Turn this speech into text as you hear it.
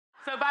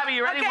So, Bobby,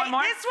 you ready? Okay, one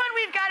more? this one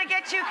we've got to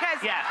get you because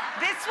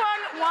this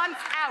one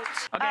wants out.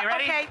 Okay,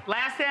 ready? Okay.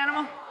 Last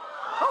animal.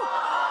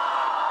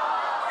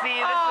 Oh. See,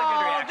 this is a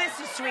good reaction. This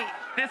is sweet.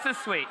 This is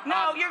sweet.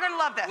 No, you're going to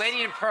love this.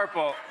 Lady in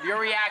purple, your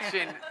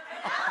reaction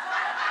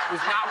was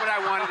not what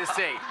I wanted to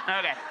see.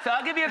 Okay, so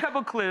I'll give you a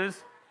couple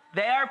clues.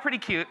 They are pretty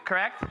cute,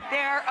 correct?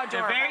 They're adorable.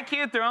 They're very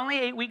cute. They're only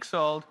 8 weeks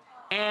old.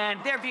 And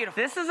they're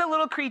beautiful. This is a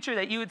little creature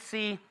that you would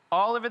see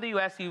all over the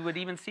U.S. You would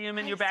even see them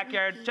in your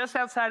backyard, just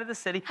outside of the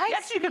city.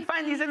 Actually, you can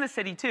find these in the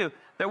city, too.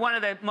 They're one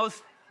of the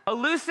most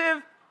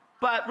elusive,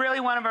 but really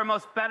one of our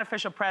most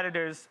beneficial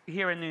predators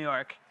here in New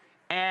York.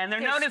 And they're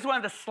known as one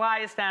of the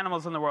slyest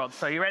animals in the world.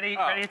 So you ready?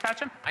 Ready to touch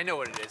them? I know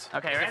what it is.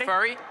 Okay, is ready? It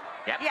furry?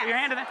 Yep, put your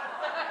hand in there.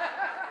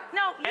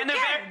 No, you and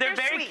can't. they're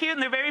very sweet. cute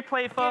and they're very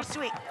playful. They're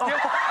sweet.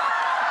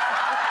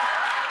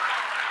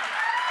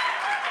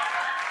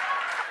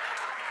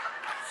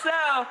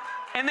 So,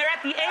 and they're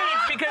at the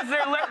age because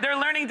they're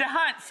learning to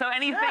hunt. So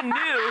anything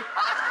new,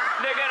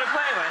 they're gonna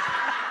play with.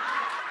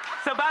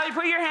 So Bobby,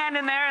 put your hand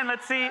in there and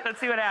let's see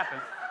what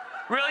happens.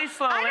 Really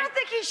slowly. I don't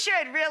think he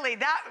should, really.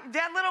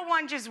 That little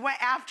one just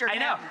went after him. I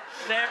know.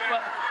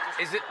 Well,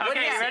 is it?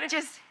 Okay, you ready?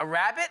 Just a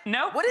rabbit?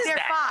 Nope. What is they're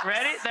that? Fox.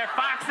 Ready? They're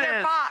foxes.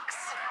 They're fox.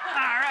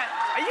 All right.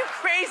 Are you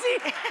crazy?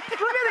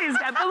 Look at these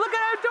guys. But look at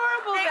how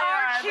adorable they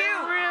are. Cute.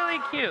 They're really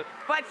cute.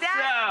 But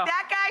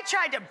that guy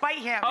tried to bite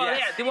him. Oh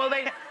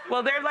yeah.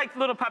 Well, they're like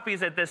little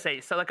puppies at this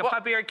age. So like a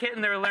puppy or a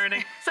kitten, they're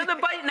learning. So the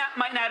bite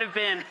might not have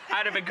been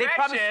out of aggression. They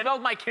probably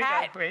smelled my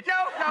cat. No, it's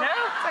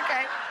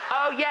okay.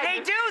 Oh yeah. They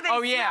do. They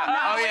oh yeah. smell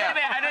Oh nice. yeah.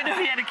 I didn't know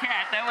he had a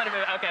cat. That would have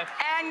been okay.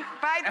 And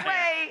by the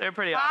way, they're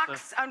pretty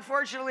fox,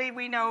 unfortunately,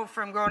 we know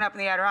from growing up in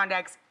the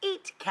Adirondacks,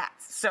 eat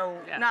cats. So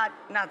not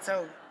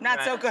so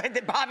good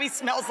that Bobby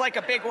smells like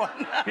a big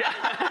one.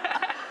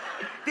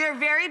 They're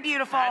very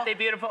beautiful. Aren't they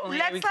beautiful?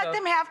 Let's let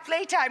them have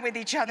playtime with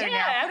each other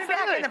now. Put them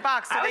back in the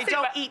box so they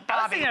don't eat Bobby.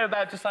 I was thinking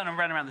about just letting them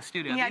run around the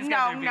studio. Yeah, These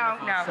guys are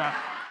beautiful, no. so.